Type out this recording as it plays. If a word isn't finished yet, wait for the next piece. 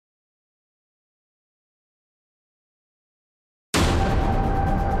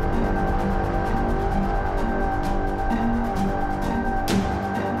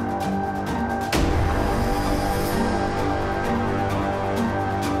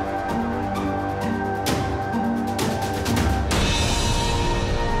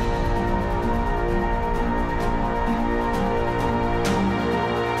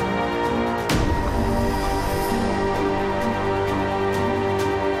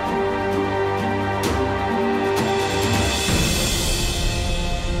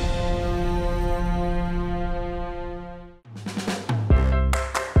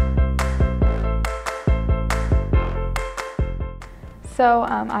So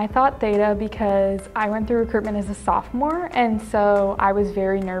I thought Theta because I went through recruitment as a sophomore, and so I was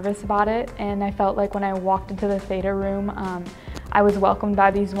very nervous about it, and I felt like when I walked into the Theta room, I was welcomed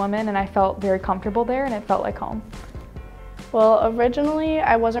by these women, and I felt very comfortable there, and it felt like home. Well, originally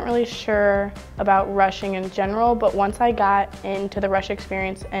I wasn't really sure about rushing in general, but once I got into the rush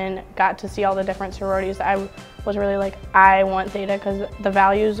experience and got to see all the different sororities, I was really like, I want Theta because the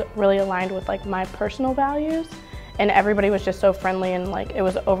values really aligned with like my personal values, and everybody was just so friendly and like it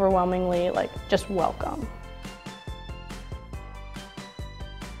was overwhelmingly like just welcome.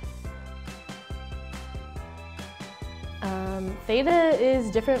 Theta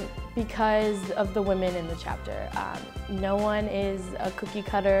is different because of the women in the chapter. No one is a cookie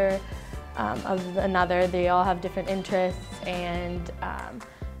cutter of another. They all have different interests, and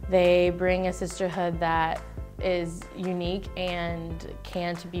they bring a sisterhood that is unique and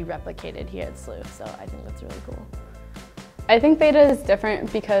can't be replicated here at SLU, so I think that's really cool. I think Theta is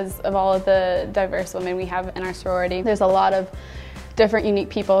different because of all of the diverse women we have in our sorority. There's a lot of different unique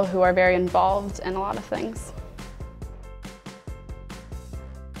people who are very involved in a lot of things.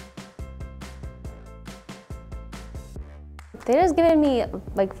 Theta's given me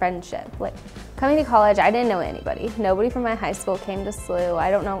like friendship. Like coming to college, I didn't know anybody. Nobody from my high school came to SLU. I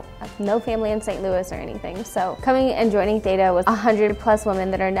have no family in St. Louis or anything. So coming and joining Theta was 100+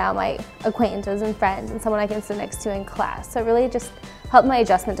 women that are now my acquaintances and friends and someone I can sit next to in class. So it really just helped my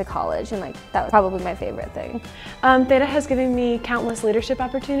adjustment to college, and like that was probably my favorite thing. Theta has given me countless leadership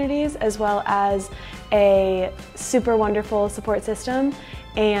opportunities as well as a super wonderful support system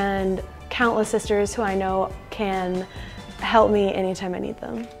and countless sisters who I know can help me anytime I need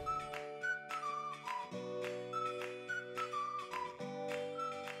them.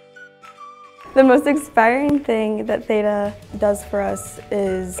 The most inspiring thing that Theta does for us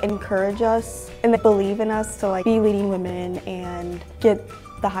is encourage us and believe in us to like be leading women and get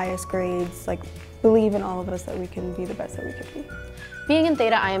the highest grades, like believe in all of us that we can be the best that we can be. Being in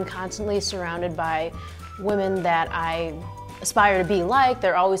Theta, I am constantly surrounded by women that I aspire to be like.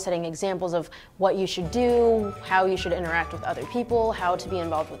 They're always setting examples of what you should do, how you should interact with other people, how to be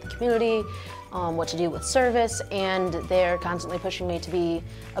involved with the community, what to do with service, and they're constantly pushing me to be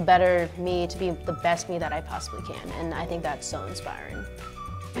a better me, to be the best me that I possibly can, and I think that's so inspiring.